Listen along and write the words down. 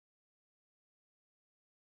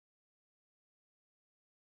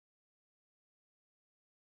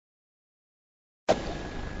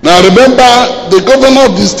Now remember, the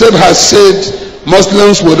governor of the state has said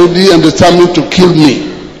Muslims were already determined to kill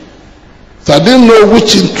me. So I didn't know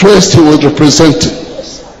which interest he was representing.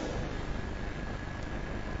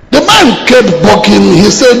 The man kept bugging.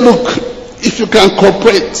 He said, look, if you can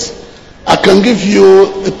cooperate, I can give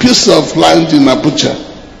you a piece of land in Abuja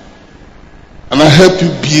and I'll help you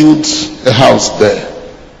build a house there.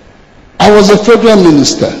 I was a federal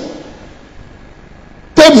minister.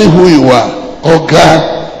 Tell me who you are. Oh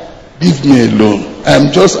God, leave me alone. I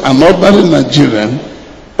am just an ordinary Nigerian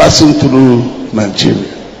passing through Nigeria.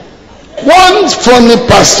 One funny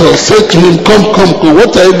pastor said to him, come,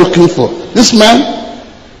 what are you looking for? This man,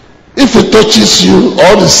 if he touches you,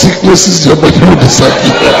 all the sicknesses your body will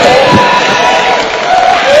disappear.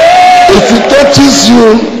 If he touches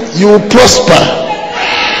you, you will prosper.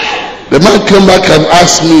 The man came back and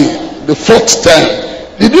asked me the fourth time,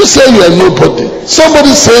 did you say you are nobody?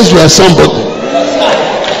 Somebody says you are somebody.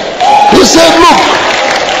 He said, look,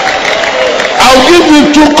 I'll give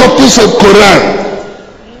you 2 copies of Quran.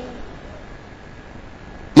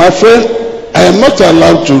 My friend, I am not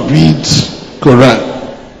allowed to read Quran.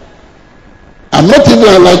 I'm not even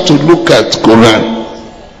allowed to look at Quran.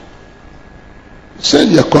 He said,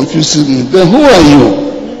 you're confusing me. Then who are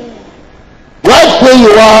you? Right where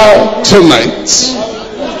you are tonight.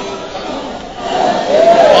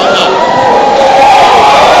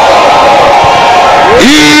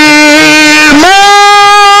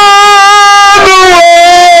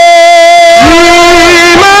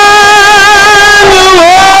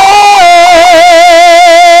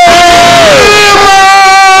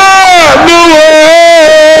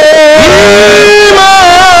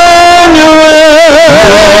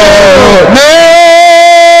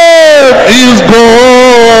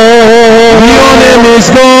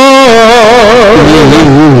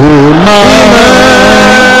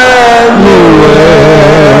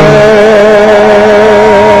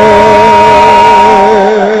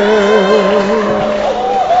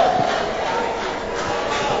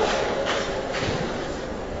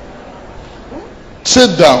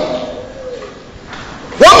 Sit down.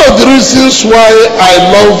 One of the reasons why I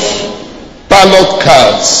love ballot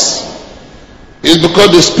cards is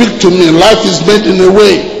because they speak to me. Life is made in a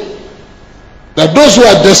way that those who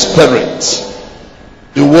are desperate,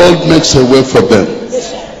 the world makes a way for them.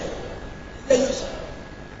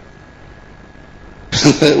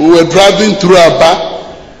 We were driving through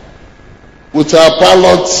Aba with our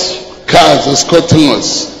ballot cards escorting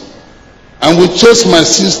us, and we chased my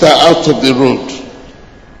sister out of the road.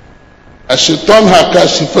 As she turned her car,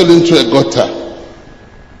 she fell into a gutter.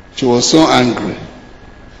 She was so angry.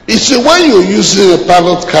 You see, when you're using a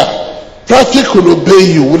ballot card, traffic will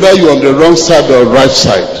obey you whether you're on the wrong side or right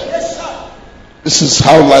side. Yes, this is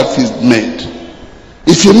how life is made.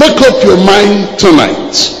 If you make up your mind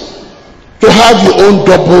tonight to have your own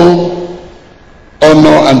double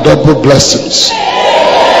honor and double blessings,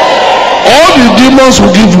 all the demons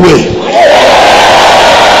will give way.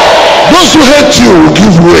 Those who hate you will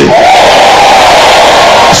give way.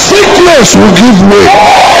 Sickness will give way.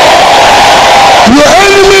 Your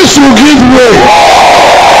enemies will give way.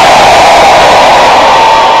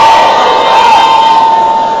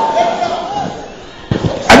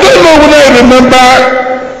 I don't know whether I remember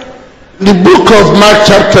the book of Mark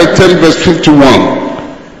chapter 10 verse 51.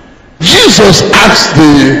 Jesus asked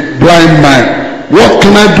the blind man, what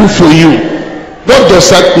can I do for you? What does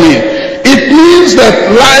that mean? It means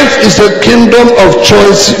that life is a kingdom of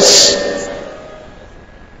choices.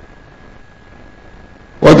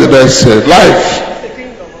 What did I say? Life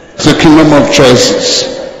is a kingdom of choices.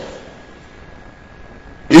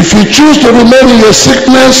 If you choose to remain in your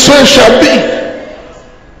sickness, so it shall be.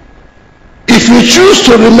 If you choose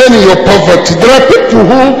to remain in your poverty, there are people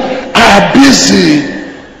who are busy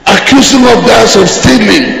accusing others of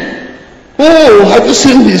stealing. Oh, have you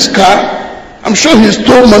seen his car? I'm sure he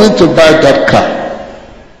stole money to buy that car.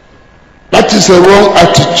 That is a wrong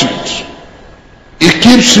attitude. It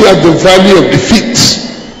keeps you at the valley of defeat.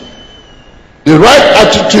 The right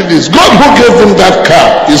attitude is, God who gave him that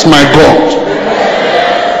car is my God.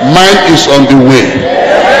 Mine is on the way.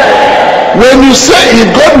 When you say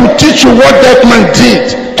if God will teach you what that man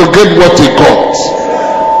did to get what he got.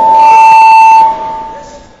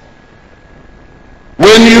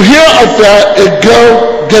 When you hear of a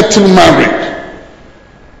girl getting married,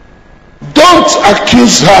 don't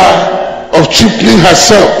accuse her of cheating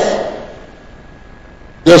herself.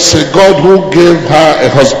 Just say, God who gave her a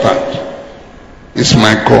husband is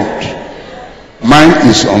my God. Mine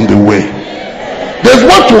is on the way. There's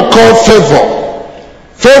what we call favor.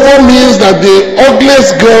 Favor means that the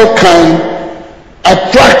ugliest girl can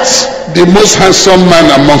attract the most handsome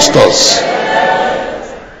man amongst us.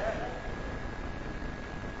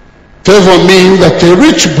 Favor means that a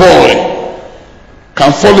rich boy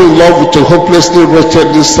can fall in love with a hopelessly,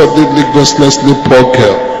 wretchedly, sordidly, ghostlessly poor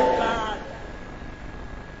girl.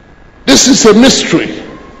 This is a mystery.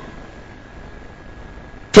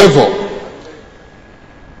 Favor.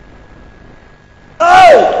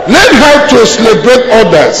 Learn how to celebrate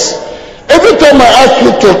others. Every time I ask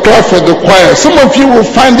you to clap for the choir, some of you will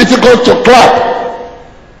find it difficult to clap.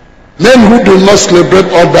 Men who do not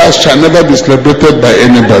celebrate others shall never be celebrated by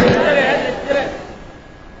anybody.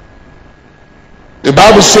 The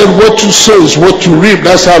Bible said what you sow is what you reap.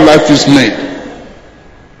 That's how life is made.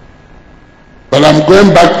 But I'm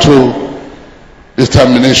going back to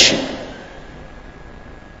determination.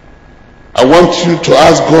 I want you to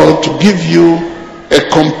ask God to give you a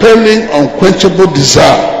compelling, unquenchable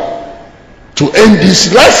desire to end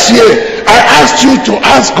this. Last year, I asked you to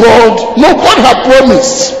ask God. No, God had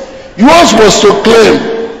promised. Yours was to claim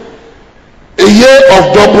a year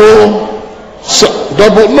of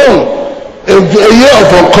a year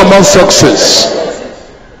of uncommon success.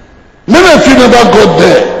 Many of you never got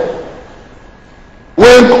there.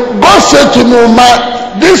 When God said to me,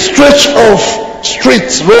 this stretch of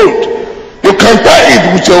streets, road, you can buy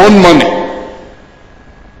it with your own money.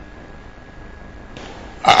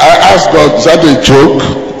 I asked God, is that a joke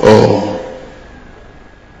or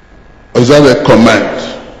is that a command?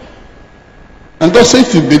 And God said,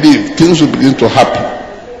 if you believe, things will begin to happen.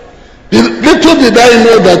 Little did I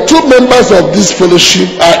know that 2 members of this fellowship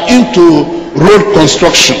are into road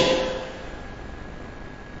construction.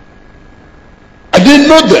 I didn't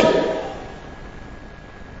know them.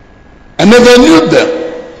 I never knew them.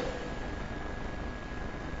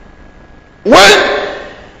 When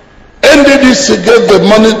NDDC gave the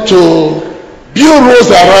money to build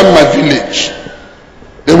roads around my village,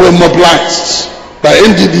 they were mobilized by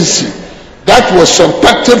NDDC. That was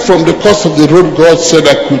subtracted from the cost of the road God said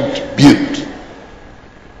I could build.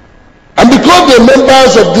 And because the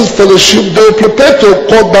members of this fellowship, they were prepared to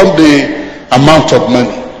cut down the amount of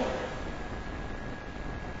money.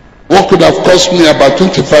 What could have cost me about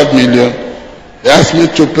 25 million, they asked me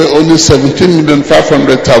to pay only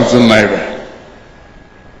 17,500,000 naira.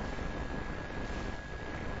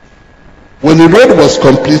 When the road was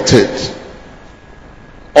completed,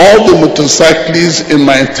 all the motorcyclists in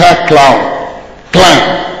my entire clan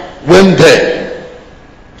went there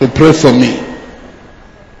to pray for me.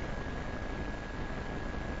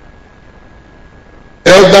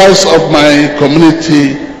 Elders of my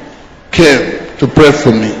community came to pray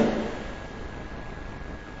for me.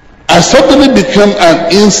 I suddenly became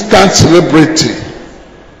an instant celebrity.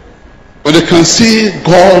 But you can see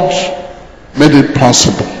God made it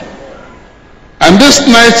possible. And this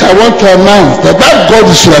night I want to announce that God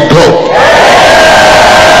is your God.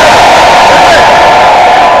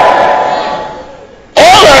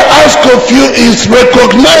 All I ask of you is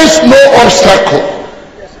recognize no obstacle.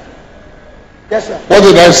 Yes, sir. What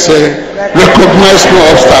did I say? Recognize no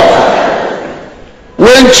obstacle.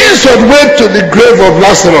 When Jesus went to the grave of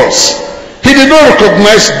Lazarus, he did not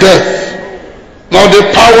recognize death, nor the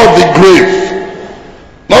power of the grave,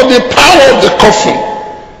 nor the power of the coffin.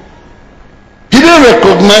 He didn't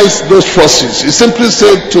recognize those forces. He simply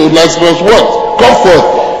said to Lazarus, what? Come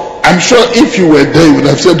forth. I'm sure if you were there, you would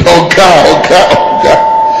have said, oh God.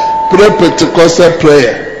 Pray Pentecostal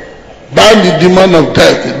prayer. Bind the demon of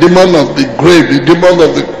death, the demon of the grave, the demon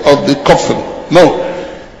of the coffin. No.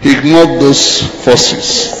 He ignored those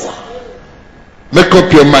forces. Make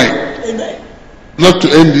up your mind. Amen. Not to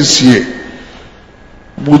end this year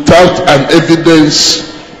without an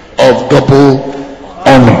evidence of double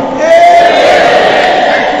honor.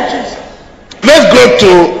 Let's go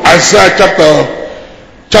to Isaiah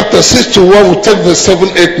chapter 61. We'll take verse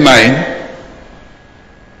 7, 8, 9.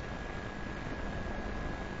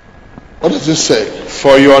 What does it say?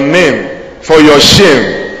 For your name, for your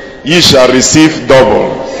shame, ye shall receive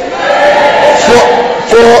double.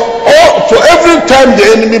 For every time the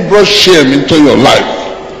enemy brought shame into your life,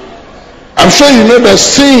 I'm sure you know that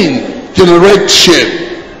sin generates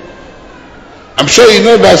shame. I'm sure you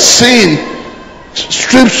know that sin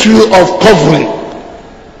strips you of covering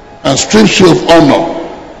and strips you of honor.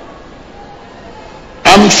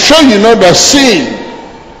 I'm sure you know that sin,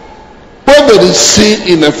 where there is sin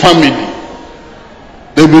in a family,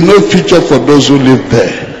 there will be no future for those who live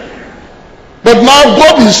there. But now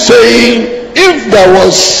God is saying, if there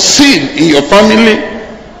was sin in your family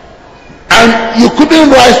and you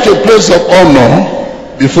couldn't rise to a place of honor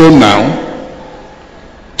before now,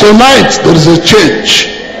 tonight there is a change.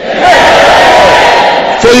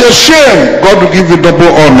 For For your shame, God will give you double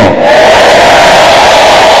honor.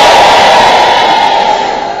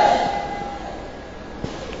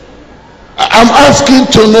 I'm asking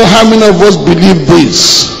to know how many of us believe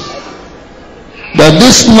this, that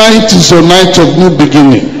this night is a night of new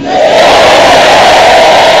beginning.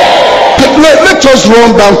 Let us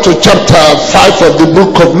run down to chapter 5 of the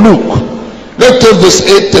book of Luke. Let's take verse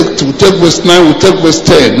 8, we take verse 9, we take verse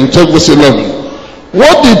 10, we take verse 11.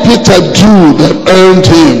 What did Peter do that earned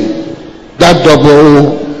him that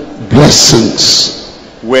double blessings?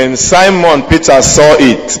 When Simon Peter saw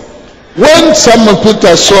it. When Simon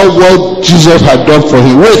Peter saw what Jesus had done for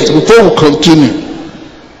him. Wait, before we continue.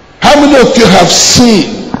 How many of you have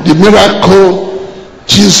seen the miracle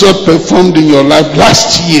Jesus performed in your life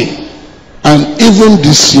last year and even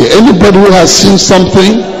this year? Anybody who has seen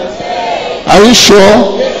something? Are you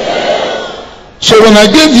sure? So when I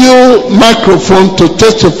give you microphone to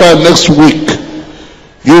testify next week,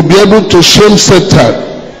 you'll be able to shame Satan.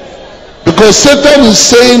 Because Satan is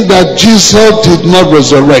saying that Jesus did not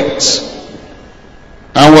resurrect.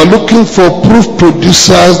 And we're looking for proof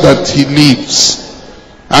producers that he lives.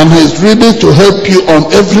 And he's ready to help you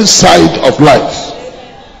on every side of life.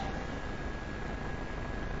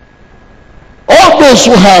 All those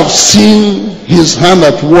who have seen his hand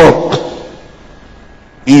at work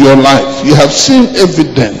in your life, you have seen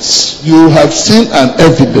evidence. You have seen an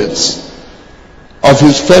evidence of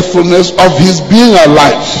his faithfulness, of his being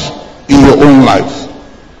alive in your own life.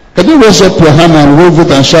 Can you raise up your hand and wave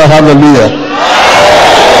it and shout hallelujah?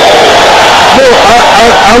 No,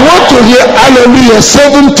 I want to hear hallelujah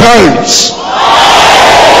 7 times.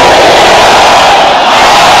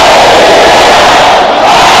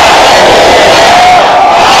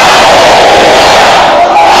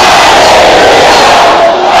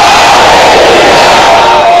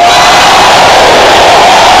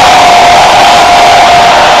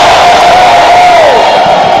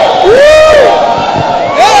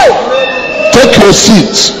 Your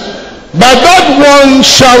seat. By that one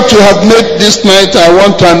shout you have made this night, I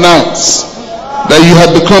want to announce that you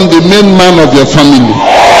have become the main man of your family.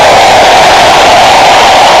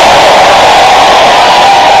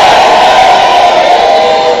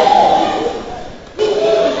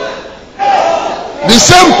 The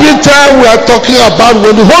same Peter we are talking about,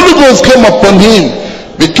 when the Holy Ghost came upon him,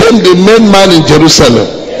 became the main man in Jerusalem.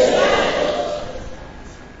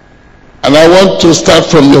 And I want to start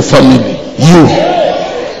from your family. You.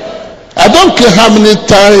 I don't care how many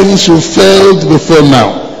times you failed before now.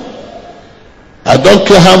 I don't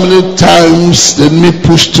care how many times the enemy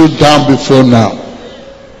pushed you down before now.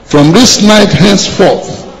 From this night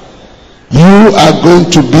henceforth, you are going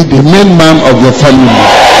to be the main man of your family.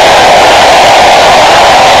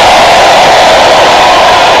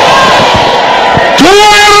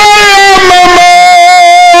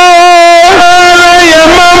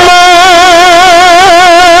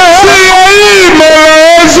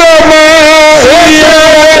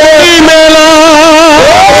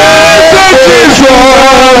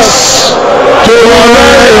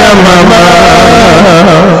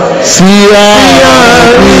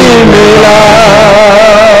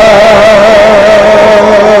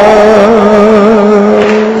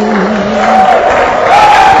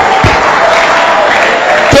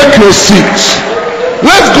 Take your seats.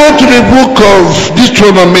 Let's go to the book of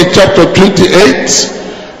Deuteronomy chapter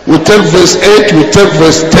 28. We take verse 8, we take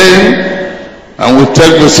verse 10, and we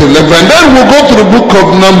take verse 11. And then we'll go to the book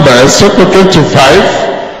of Numbers chapter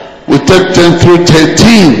 25. We take 10 through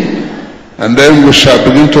 13. And then we shall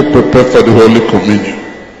begin to prepare for the Holy Communion.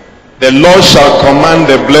 The Lord shall command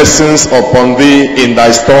the blessings upon thee in thy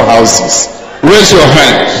storehouses. Raise your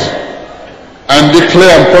hands and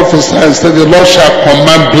declare and prophesy and say, the Lord shall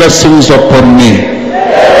command blessings upon me.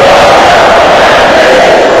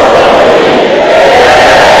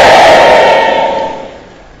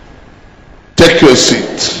 Take your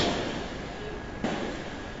seat.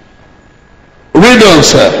 Read on,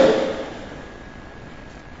 sir.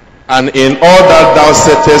 And in all that thou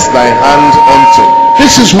settest thy hand unto.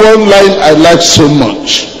 This is one line I like so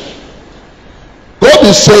much. God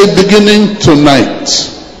is saying, beginning tonight,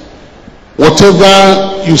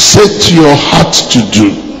 whatever you set your heart to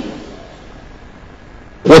do,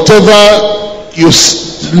 whatever you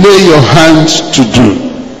lay your hands to do,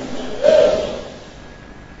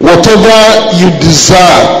 whatever you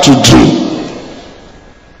desire to do.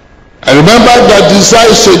 And remember that desire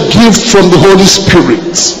is a gift from the Holy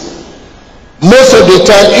Spirit. Most of the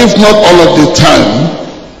time, if not all of the time,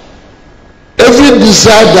 every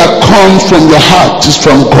desire that comes from your heart is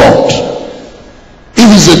from God. If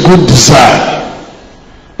it's a good desire,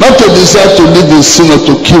 not a desire to live in sin or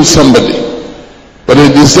to kill somebody, but a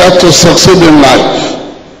desire to succeed in life.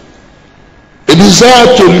 A desire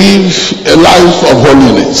to live a life of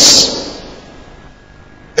holiness.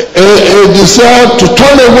 A desire to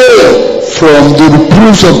turn away from the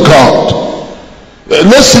reproofs of God.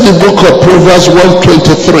 Let's see the book of Proverbs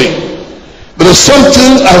 1:23. There is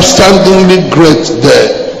something outstandingly great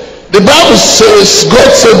there. The Bible says,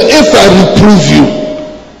 God said, if I reprove you,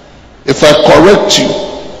 if I correct you,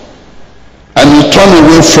 and you turn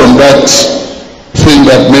away from that thing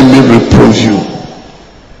that made me reprove you,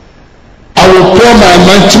 I will pour my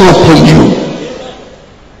anointing upon you.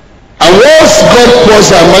 And once God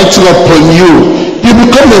pours the anointing upon you, you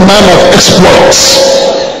become a man of exploits.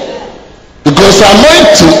 Because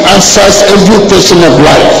anointing answers every question of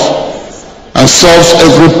life and solves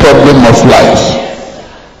every problem of life,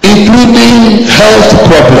 including health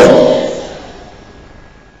problem.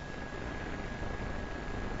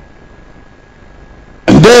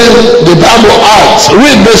 And then the Bible adds,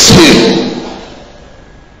 read this here.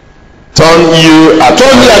 Turn you at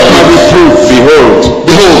my reproof. Behold,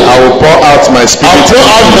 I will pour out my spirit.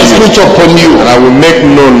 Upon you. And I will make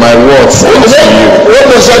known my words unto you. What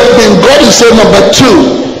does that mean? God is saying, number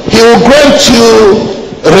 2, he will grant you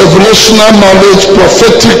revelational knowledge,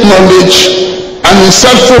 prophetic knowledge, and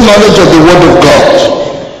insightful knowledge of the word of God.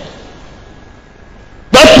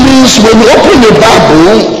 That means when you open the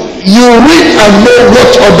Bible, you read and know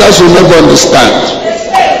what others will never understand.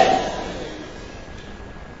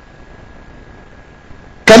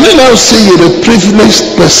 Can you now see you're a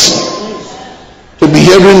privileged person to be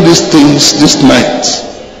hearing these things this night?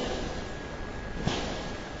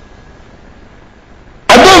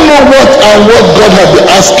 I don't know what God has been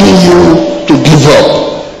asking you to give up.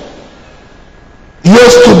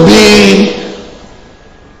 Yours to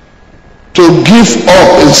give up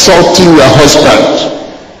insulting your husband.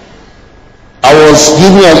 I was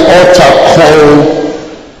giving an altar call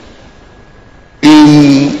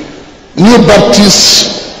in New Baptist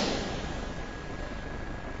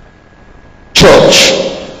Church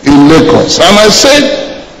in Lagos, and I said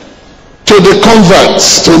to the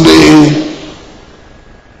converts, to the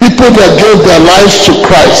people that gave their lives to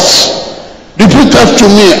Christ, repeat after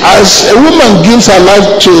me, as a woman gives her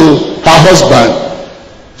life to her husband,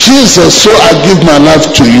 Jesus, so I give my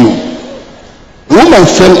life to you. The woman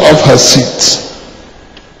fell off her seat.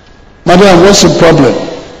 Madam, what's the problem?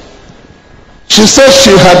 She said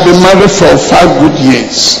she had been married for 5 good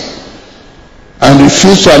years and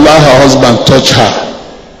refused to allow her husband touch her.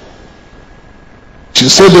 She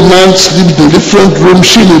said the man sleeps in a different room,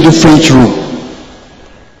 she in a different room.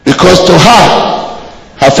 Because to her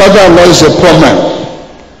father-in-law is a poor man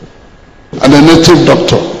and a native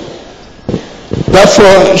doctor.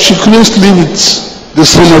 Therefore, she couldn't sleep with the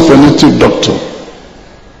son of a native doctor.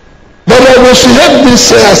 But when she heard me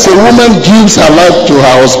say, as a woman gives her life to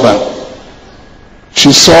her husband,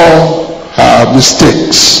 she saw her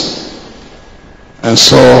mistakes and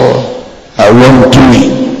saw her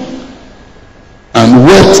wrongdoing and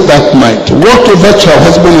wept that night. Walked over to her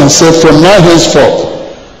husband and said, from now henceforth,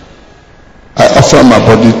 I offer my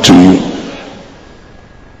body to you.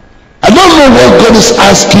 I don't know what God is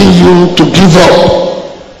asking you to give up.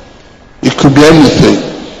 It could be anything.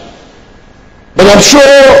 But I'm sure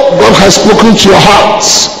God has spoken to your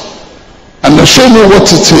hearts and has shown you what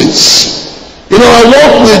it is. In our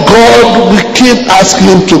walk with God, we keep asking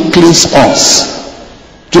him to cleanse us,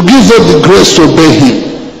 to give us the grace to obey him,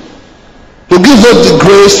 to give us the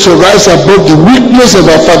grace to rise above the weakness of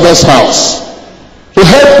our Father's house, to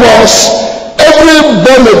help us. Every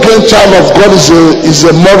born-again child of God is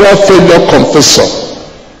a moral failure confessor.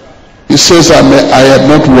 He says, I am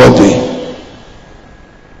not worthy.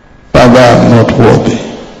 Father, I am not worthy.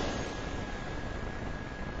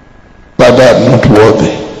 Father, I am not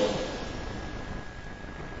worthy.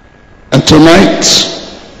 And tonight,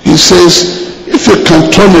 he says, if you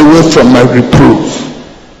can turn away from my reproof,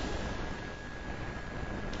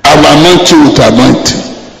 I will anoint you with anointing.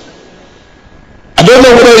 I don't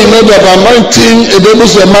know whether you know that anointing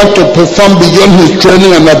enables a man to perform beyond his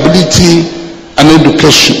training and ability and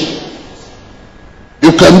education.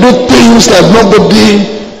 You can do things that nobody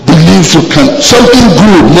believes you can. Something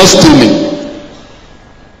good, not stealing.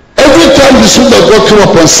 Every time the Spirit of God came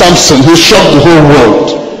upon Samson, he shocked the whole world.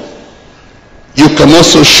 You can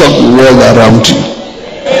also shock the world around you.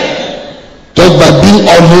 Just by being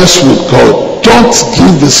honest with God. Don't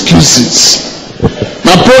give excuses.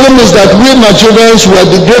 My problem is that we Nigerians were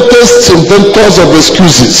the greatest inventors of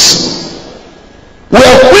excuses. We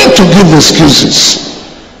are quick to give excuses.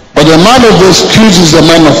 But the man of excuses is a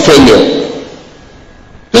man of failure.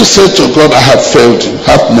 Just say to God, I have failed you.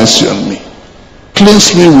 Have mercy on me.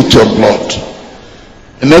 Cleanse me with your blood.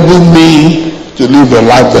 Enable me to live a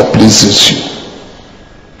life that pleases you.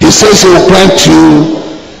 He says he will grant you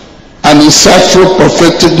an insightful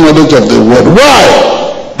prophetic knowledge of the word. Why?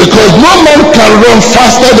 Because no man can run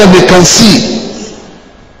faster than they can see.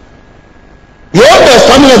 Your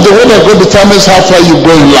understanding of the word of God determines how far you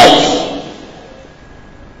go in life.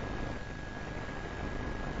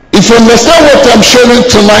 If you understand what I'm sharing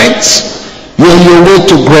tonight, you're on your way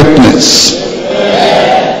to greatness.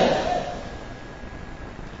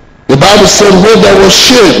 The Bible said where there was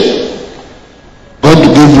shame, God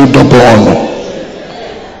will give you double honor.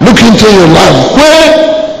 Look into your life.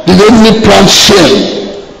 Where did the enemy plant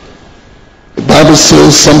shame? The Bible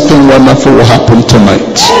says something wonderful will happen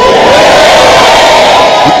tonight.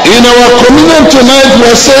 In our communion tonight, we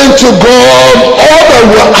are saying to God, all that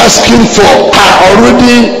we're asking for are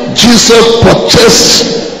already Jesus purchased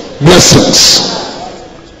blessings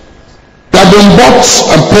that have been bought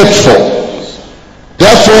and paid for.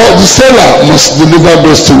 Therefore, the seller must deliver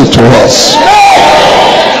those things to us.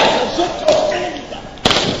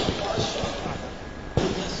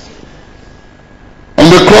 On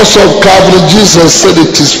the cross of Calvary, Jesus said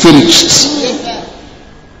it is finished.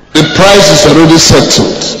 The price is already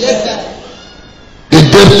settled. The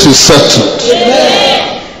debt is settled.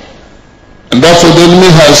 And therefore the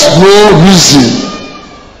enemy has no reason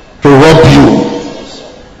to rob you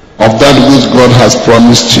of that which God has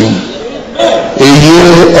promised you. A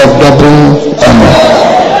year of double honor.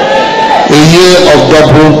 A year of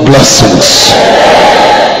double blessings.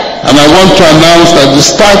 And I want to announce that it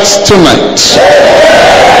starts tonight.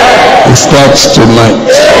 It starts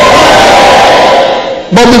tonight.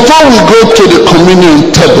 But before we go to the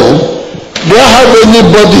communion table, do I have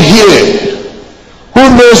anybody here who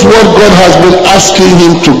knows what God has been asking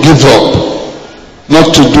him to give up,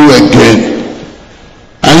 not to do again?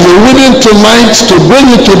 And you're willing tonight to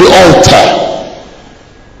bring it to the altar,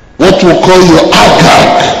 what we call your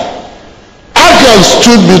Agag. Agag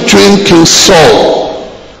stood between King Saul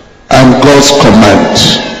and God's command,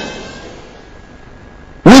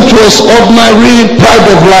 which was ordinary pride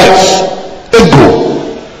of life, ego.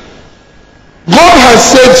 God has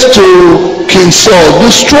said to King Saul,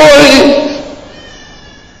 destroy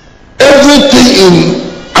everything in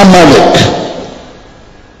Amalek.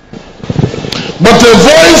 But a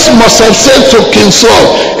voice must have said to King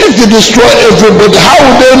Saul, if you destroy everybody, how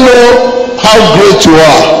would they know how great you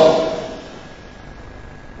are?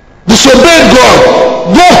 Disobey God.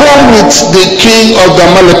 Go home with the king of the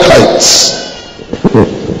Amalekites.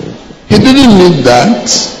 He didn't need that.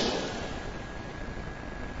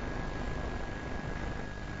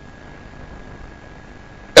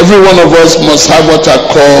 Every one of us must have what I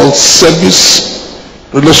call service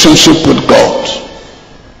relationship with God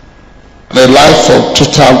and a life of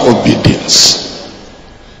total obedience.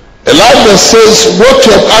 A life that says what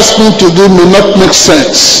you have asked me to do may not make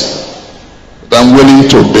sense, but I'm willing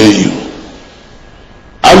to obey you.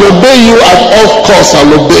 I'll obey you at all costs.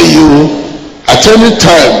 I'll obey you at any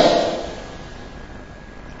time.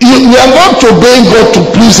 You are not obeying God to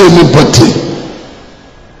please anybody.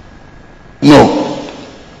 No.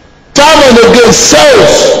 Time and again,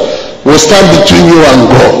 self will stand between you and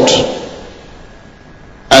God.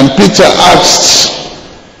 And Peter asked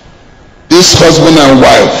this husband and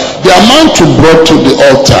wife, the amount you brought to the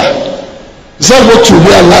altar, is that what you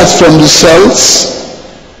realized from the cells?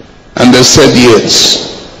 And they said yes.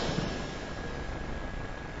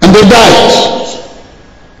 And they died.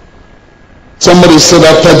 Somebody said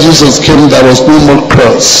after Jesus came, there was no more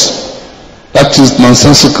cross. That is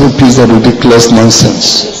nonsensical piece of ridiculous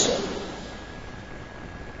nonsense.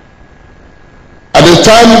 At the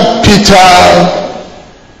time Peter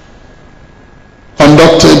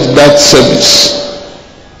conducted that service,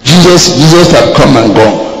 Jesus had come and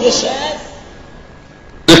gone.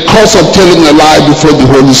 The cause of telling a lie before the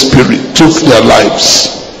Holy Spirit took their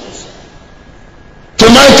lives.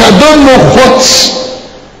 Tonight I don't know what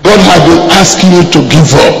God has been asking you to give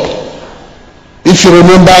up. If you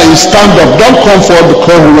remember, in stand up, don't come forward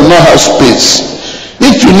because we will not have space.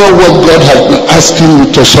 If you know what God has been asking you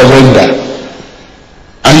to surrender,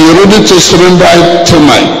 and you're ready to surrender it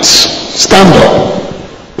tonight, stand up.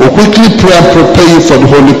 We'll quickly pray and prepare you for the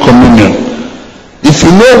Holy Communion. If you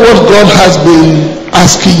know what God has been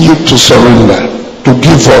asking you to surrender, to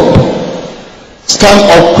give up, stand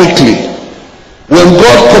up quickly. When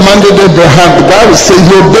God commanded Abraham, the Bible says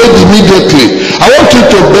he obeyed immediately. I want you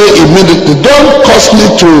to obey immediately. Don't cause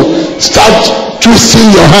me to start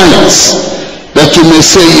twisting your hands that you may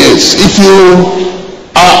say yes. If you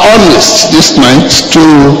are honest this night to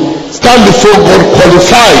stand before God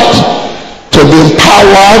qualified to be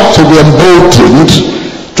empowered, to be emboldened,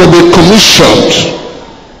 to be commissioned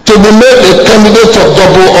to be made a candidate of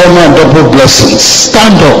double honor and double blessings.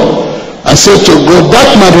 Stand up and say to God,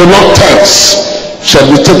 that my reluctance shall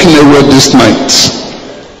be taken away this night.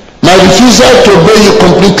 My refusal to obey you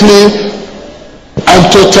completely and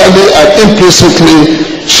totally and implicitly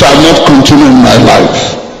shall not continue in my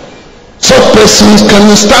life. Such persons, can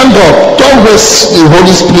you stand up? Don't waste the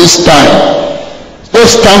Holy Spirit's time.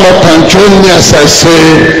 Just stand up and join me as I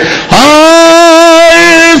say,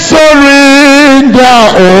 I surrender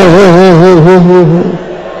all.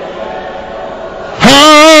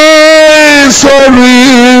 I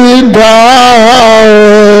surrender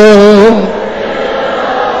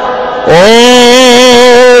all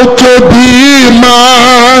to be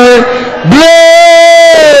my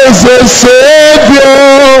blessed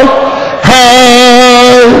Savior.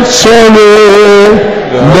 I surrender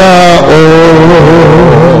all.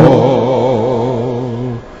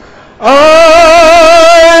 I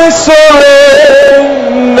surrender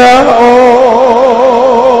all.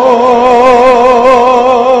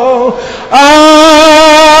 I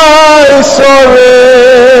surrender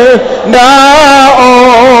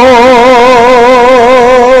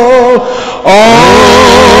all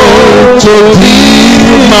to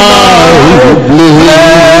thee, my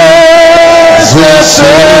blessed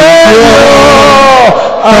Savior.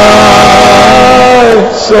 I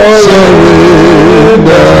surrender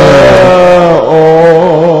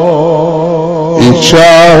all. It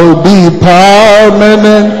shall be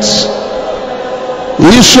permanent.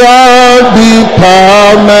 It shall be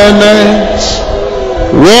permanent.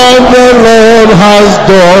 What the Lord has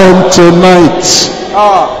done tonight,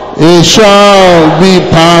 it shall be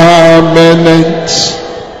permanent.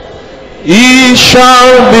 It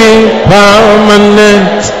shall be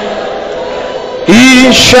permanent.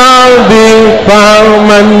 It shall be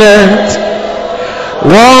permanent.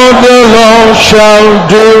 What the Lord shall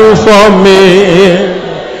do for me,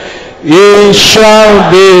 it shall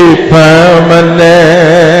be permanent.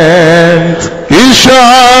 It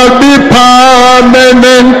shall be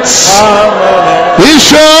permanent. It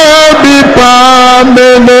shall be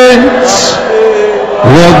permanent.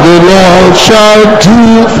 What the Lord shall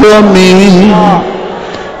do for me,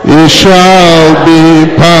 it shall be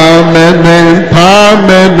permanent,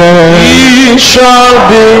 permanent. It shall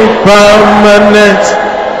be permanent.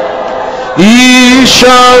 It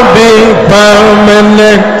shall be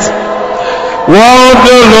permanent. What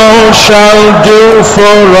the Lord shall do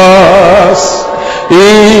for us,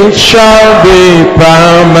 it shall be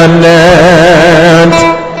permanent.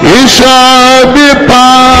 It shall be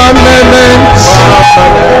permanent.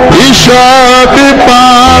 It shall be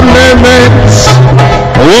permanent.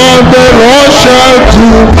 What the Lord shall do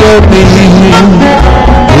for me,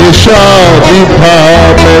 it shall be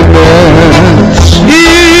permanent.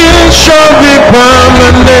 It shall be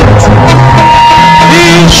permanent.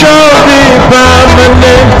 It shall be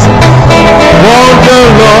permanent. What the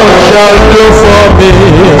Lord shall do for me,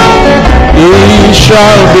 it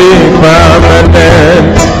shall be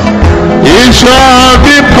permanent. It shall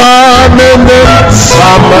be permanent.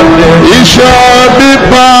 It shall be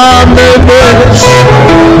permanent.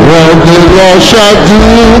 What the Lord shall do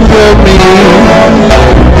for me,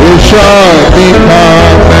 it shall be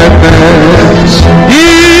permanent.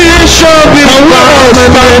 It shall be permanent.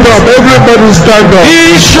 Stand up. Everybody stand up.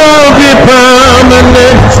 It shall be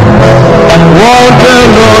permanent. What the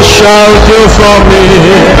Lord shall do for me,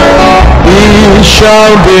 it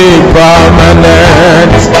shall be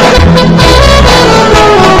permanent.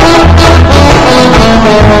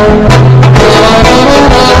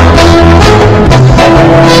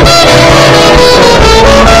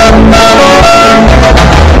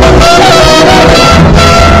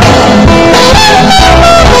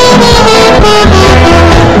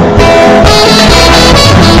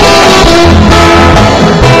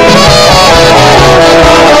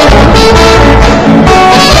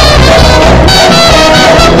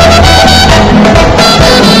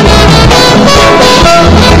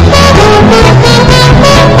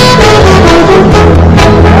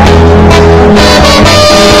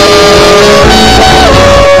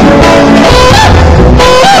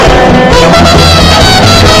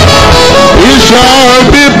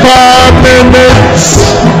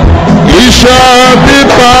 It shall be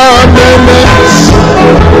permanent.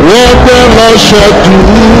 What the Lord shall do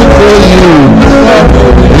for you,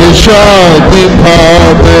 it shall be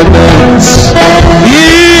permanent.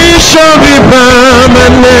 It shall be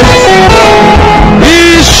permanent.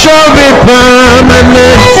 It shall be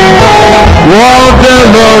permanent. What the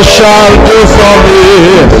Lord shall do for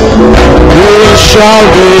me, it shall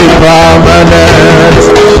be permanent.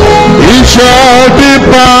 It shall be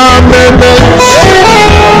permanent.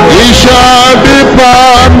 It shall be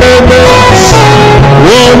permanent.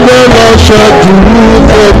 shall do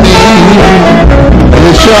for me,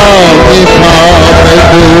 it shall be permanent.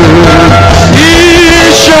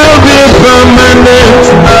 It shall be permanent.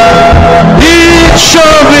 It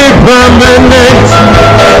shall be permanent.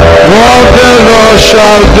 What the Lord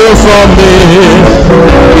shall do for me,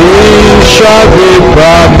 it shall be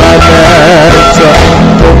permanent.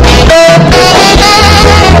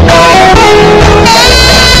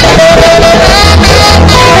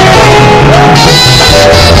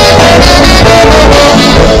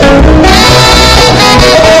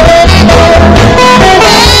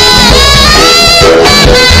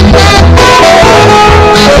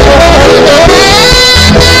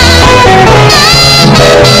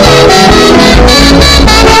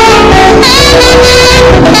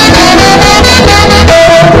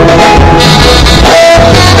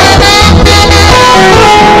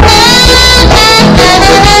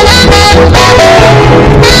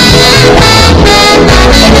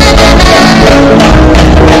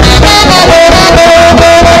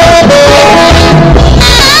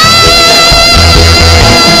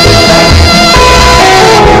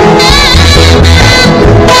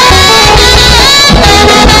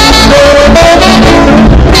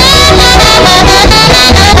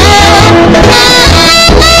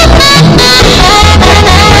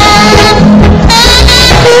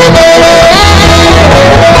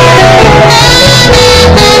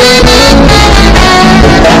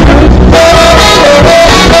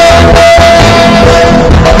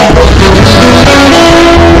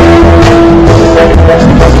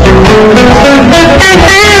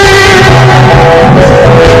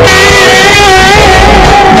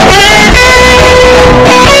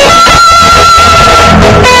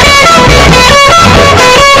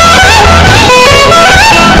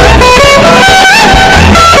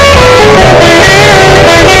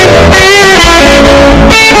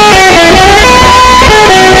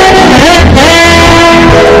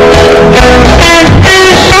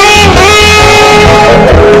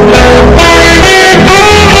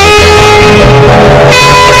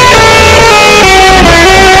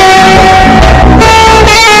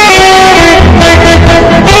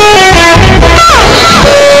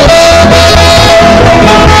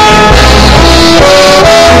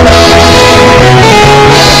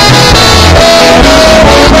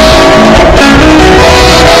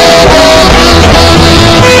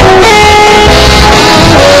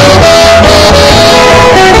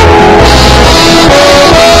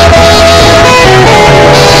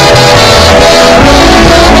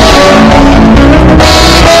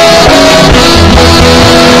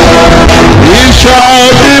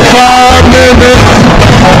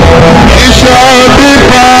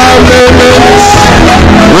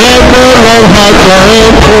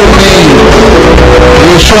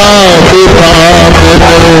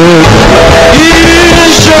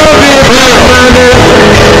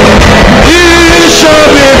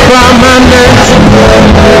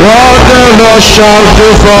 Shall do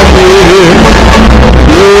for me,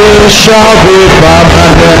 it shall be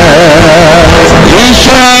permanent. It shall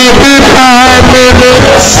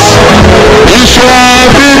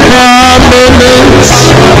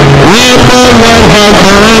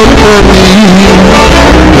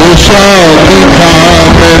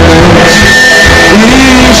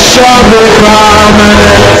permanent.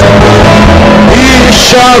 It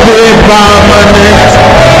shall be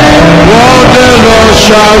permanent. What the Lord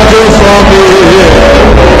has done for me,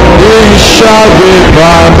 it shall be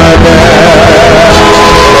permanent.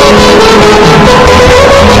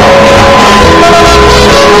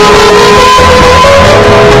 It shall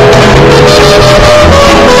be permanent.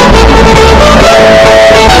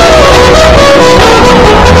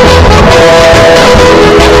 It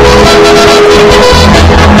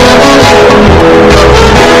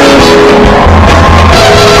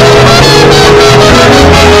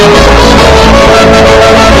shall be permanent. What the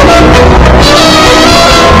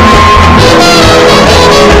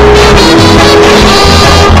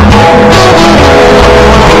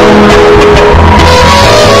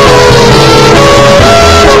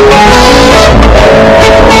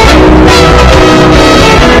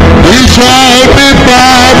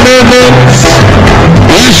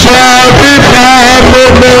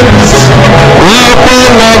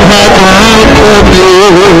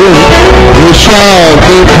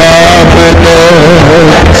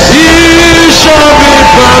shall do for me,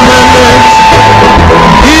 it shall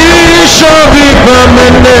be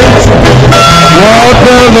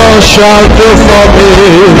permanent. Shall do for me,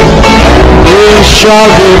 it shall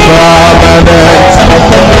be permanent.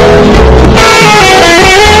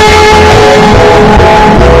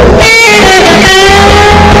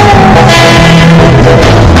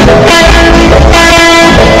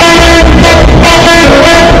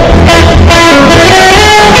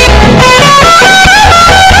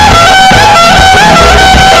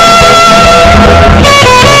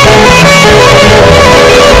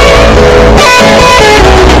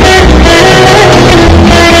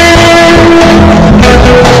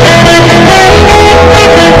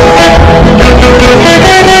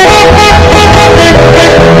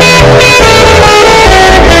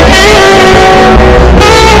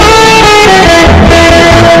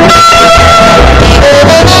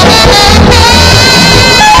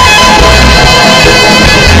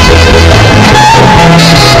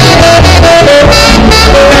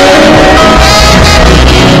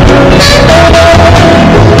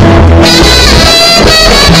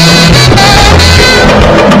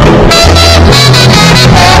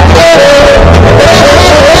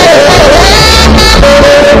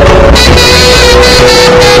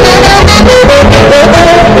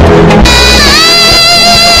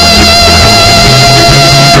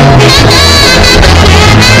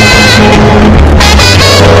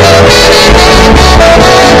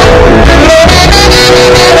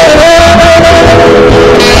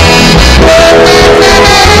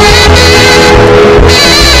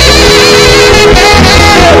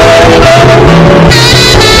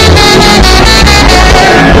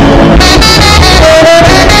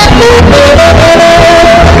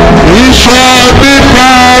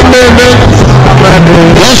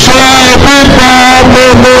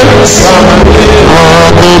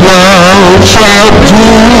 all the Lord shall do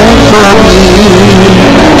for me,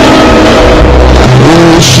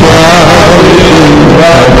 He shall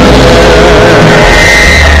remember.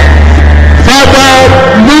 Father,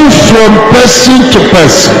 move from person to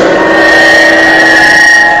person.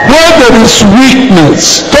 Where there is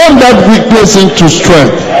weakness, turn that weakness into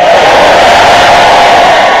strength.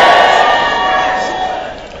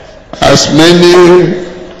 As many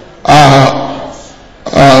are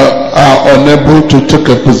unable to take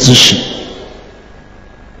a position,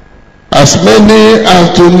 as many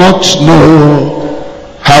as do not know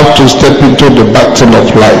how to step into the battle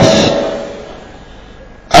of life,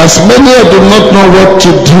 as many as do not know what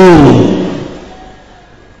to do,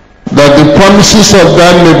 that the promises of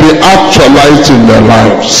God may be actualized in their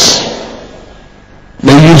lives.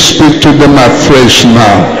 May you speak to them afresh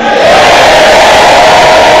now.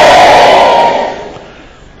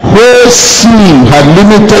 Where sin had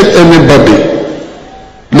limited anybody,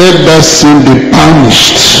 let that sin be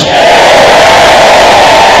punished.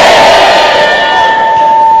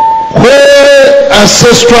 Where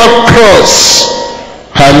ancestral curse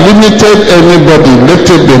had limited anybody, let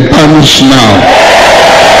it be punished now.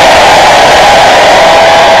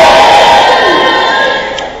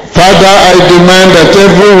 Father, I demand that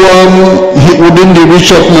everyone within the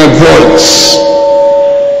reach of my voice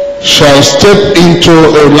shall step into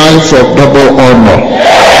a life of double honor.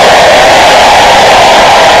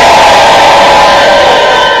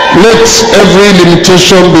 Let every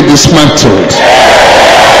limitation be dismantled.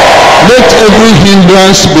 Let every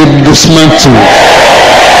hindrance be dismantled.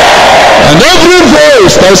 And every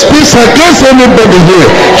voice that speaks against anybody here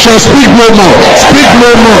shall speak no more, speak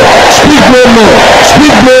no more, speak no more,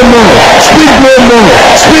 speak no more, speak no more,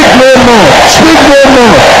 speak no more, speak no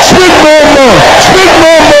more, speak no more, speak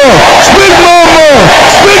no more, speak no more,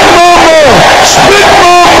 speak no more, speak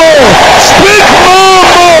no more, speak no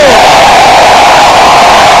more.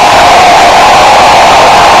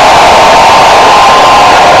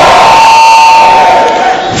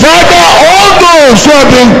 Father, all those who have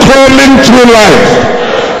been crawling through life,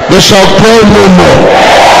 they shall crawl no more.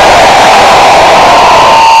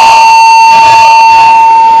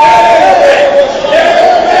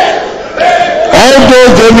 All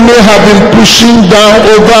those the enemy have been pushing down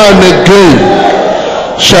over and again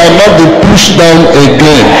shall not be pushed down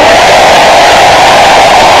again.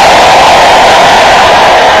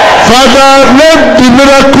 Father, let the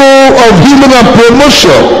miracle of healing and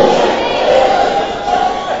promotion,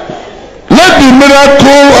 let the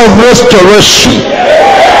miracle of restoration,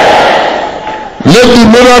 let the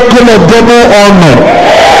miracle of double honor,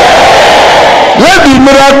 let the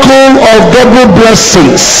miracle of double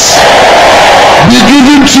blessings be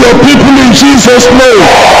given to your people in Jesus' name.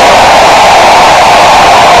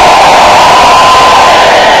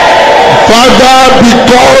 Father,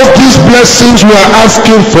 because these blessings we are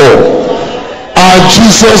asking for are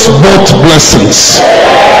Jesus-bought blessings,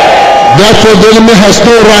 therefore the enemy has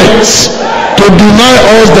no right to deny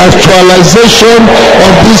us the actualization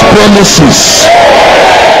of these promises.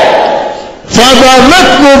 Father, let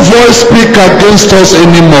no voice speak against us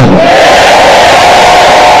anymore.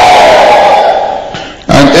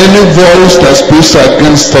 And any voice that speaks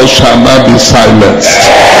against us shall not be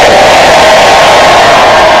silenced.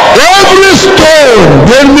 Every stone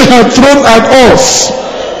the enemy has thrown at us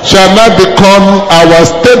shall not become our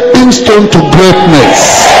stepping stone to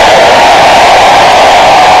greatness.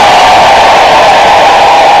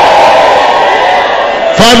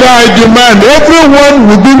 Father, I demand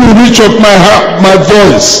everyone within the reach of my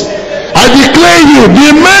voice, I declare you the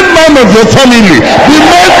main man of your family, the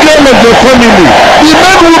main girl of your family, the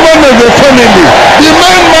main woman of your family, the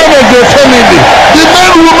main man of your family, the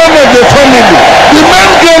main woman of your family, the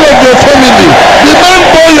main girl of your family, the main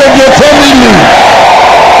boy of your family.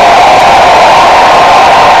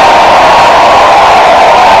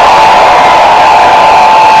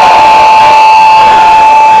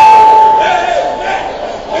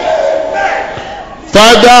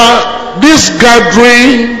 Father, this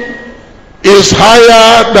gathering is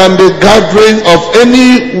higher than the gathering of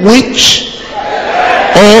any witch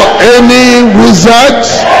or any wizard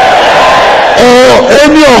or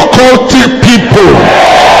any occultic people.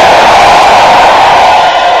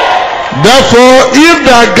 Therefore, if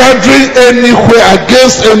they are gathering anywhere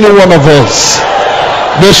against any one of us,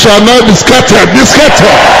 they shall not be scattered, be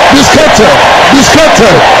scattered, be scattered, be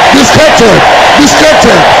scattered, be scattered, be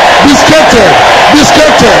scattered, be scattered, be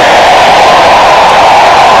scattered.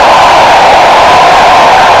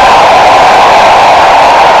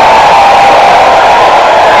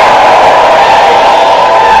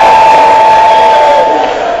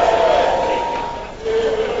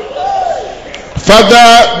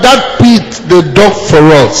 Father, that pit they dug for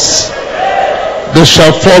us, they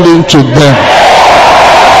shall fall into them.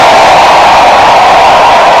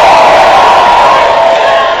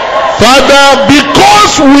 Father,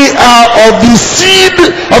 because we are of the seed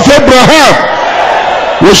of Abraham,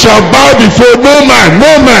 we shall bow before no man,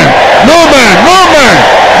 no man, no man, no man,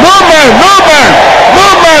 no man, no man, no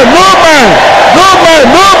man, no man, no man,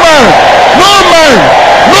 no man, no man,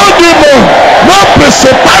 no demon, no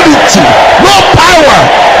principality, no power,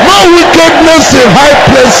 no wickedness in high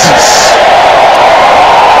places.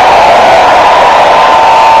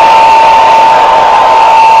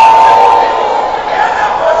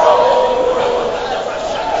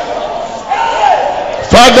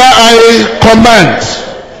 Father, I command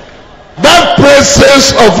that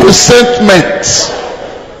process of resentment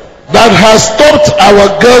that has stopped our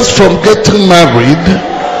girls from getting married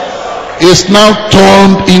is now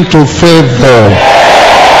turned into favor.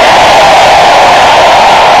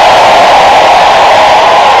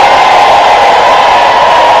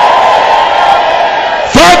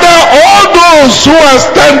 Father, all those who are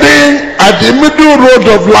standing at the middle road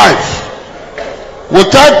of life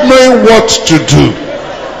without knowing what to do,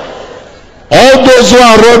 all those who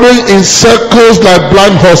are running in circles like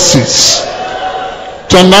blind horses,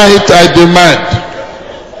 tonight I demand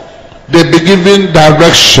they be given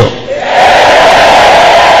direction.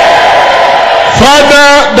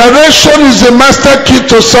 Father, direction is the master key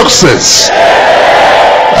to success.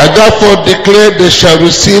 I therefore declare they shall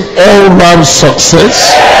receive all-round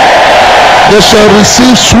success. They shall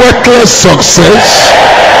receive sweatless success.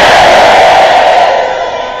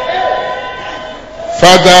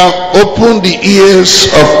 Father, open the ears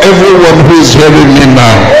of everyone who is hearing me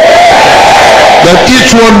now, that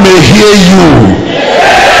each one may hear you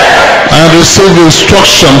and receive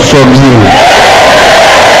instruction from you.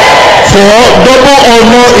 For double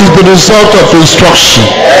honor is the result of instruction,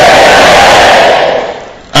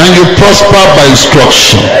 and you prosper by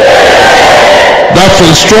instruction. Therefore,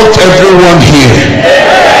 instruct everyone here,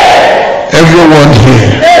 everyone here,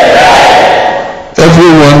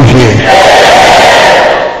 everyone here.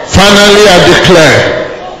 Finally, I declare,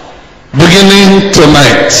 beginning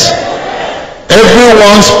tonight,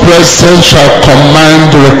 everyone's presence shall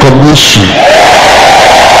command recognition.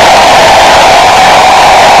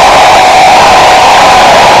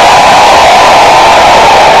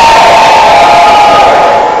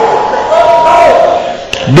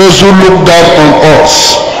 Those who look down on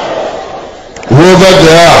us, whoever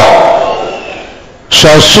they are,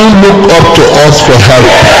 shall soon look up to us for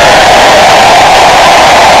help.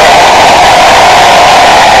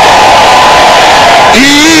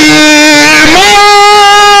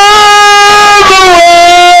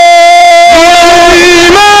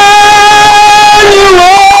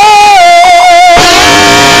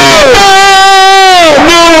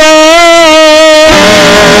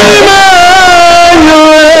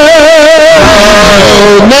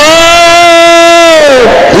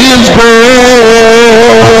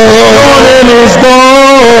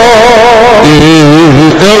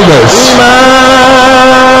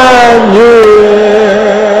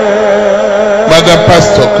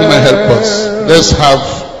 Pastor, come and help us. Let's have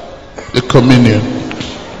the communion.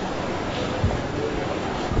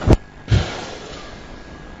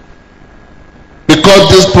 Because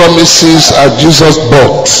these promises are Jesus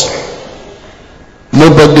bought,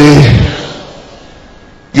 nobody,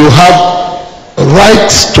 you have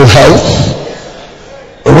rights to health,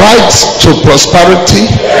 rights to prosperity,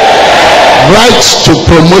 rights to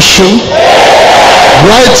promotion,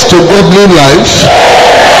 rights to godly life,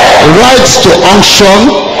 rights to unction,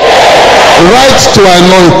 rights to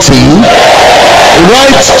anointing,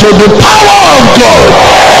 rights to the power of God.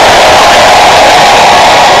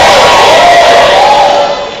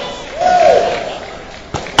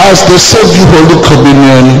 As they serve you Holy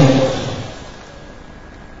Communion,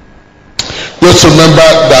 just remember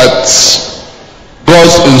that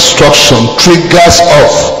God's instruction triggers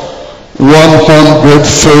off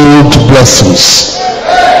 100-fold blessings.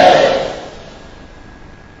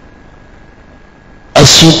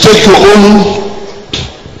 As you take your own,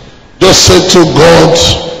 just say to God,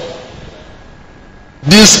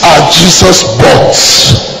 these are Jesus bought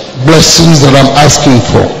blessings that I'm asking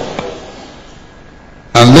for,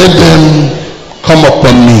 and let them come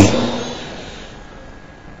upon me.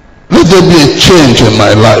 Let there be a change in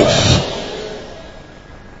my life.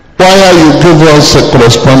 Why are you give us a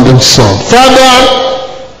corresponding song? Father,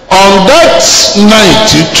 on that night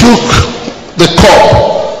you took the cup,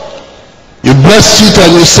 you blessed it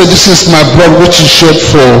and you said, this is my blood which is shed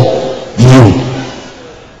for you,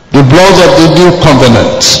 the blood of the new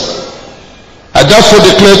covenant. I therefore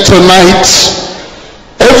declare tonight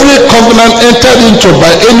Every covenant entered into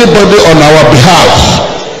by anybody on our behalf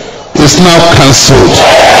is now cancelled.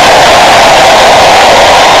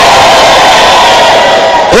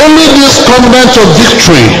 Only this covenant of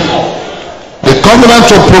victory, the covenant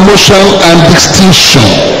of promotion and distinction,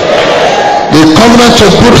 the covenant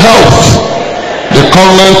of good health, the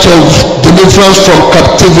covenant of deliverance from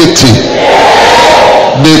captivity,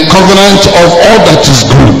 the covenant of all that is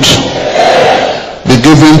good, be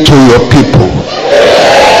given to your people.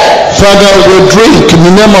 Father, we drink in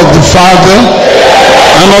the name of the Father,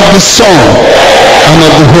 and of the Son, and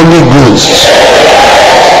of the Holy Ghost.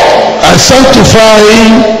 I sanctify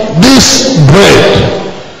this bread,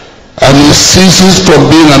 and it ceases from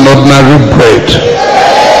being an ordinary bread.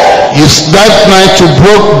 It's that night you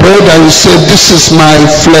broke bread and you said, this is my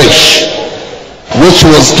flesh, which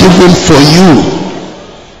was given for you.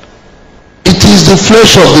 It is the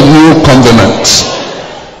flesh of the new covenant.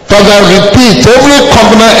 Father, repeat, every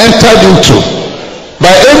covenant entered into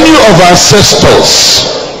by any of our ancestors,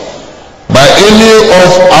 by any of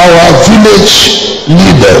our village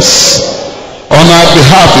leaders on our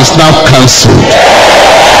behalf is now cancelled.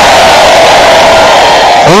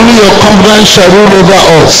 Only your covenant shall rule over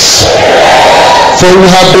us, for we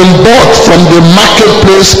have been bought from the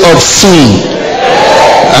marketplace of sin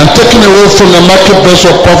and taken away from the marketplace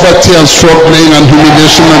of poverty and struggling and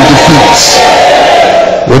humiliation and defeat.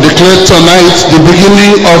 We declare tonight the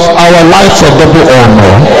beginning of our life of double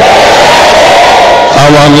honor,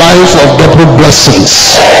 our life of double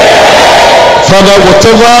blessings. Father,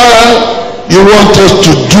 whatever you want us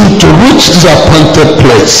to do to reach this appointed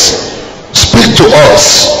place, speak to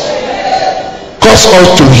us. Cause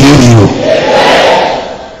us to hear you.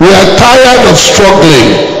 We are tired of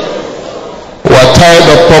struggling. We are tired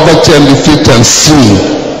of poverty and defeat and sin.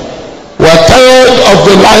 We are tired of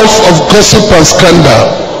the life of gossip and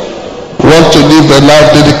scandal. We want to live a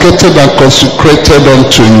life dedicated and consecrated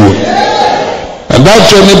unto you. And that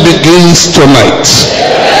journey begins tonight.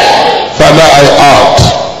 Father, I add,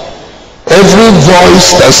 every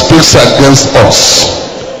voice that speaks against us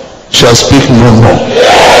shall speak no more.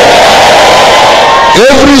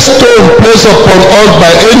 Every stone placed upon us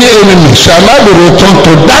by any enemy shall not be returned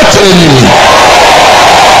to that enemy.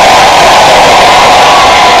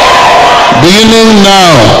 Beginning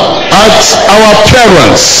now, at our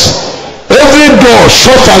parents, every door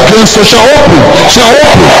shut against us shall open, shall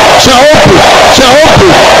open, shall open, shall open,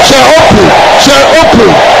 shall open, shall open,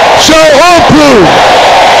 shall open.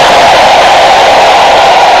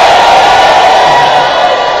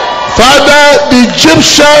 Father, the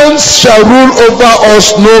Egyptians shall rule over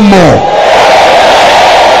us no more.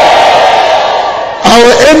 Our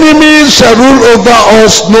enemies shall rule over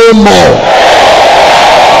us no more.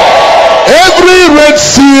 Every Red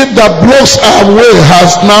Sea that blocks our way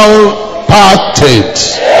has now parted.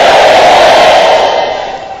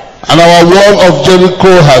 And our wall of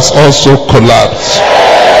Jericho has also collapsed.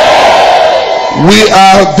 We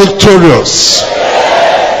are victorious.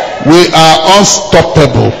 We are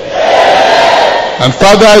unstoppable. And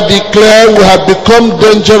Father, I declare we have become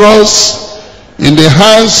dangerous in the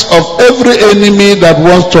hands of every enemy that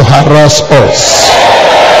wants to harass us.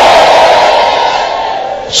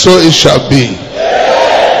 So it shall be.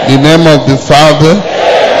 In the name of the Father,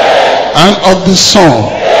 and of the Son,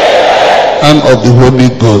 and of the Holy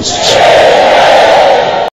Ghost.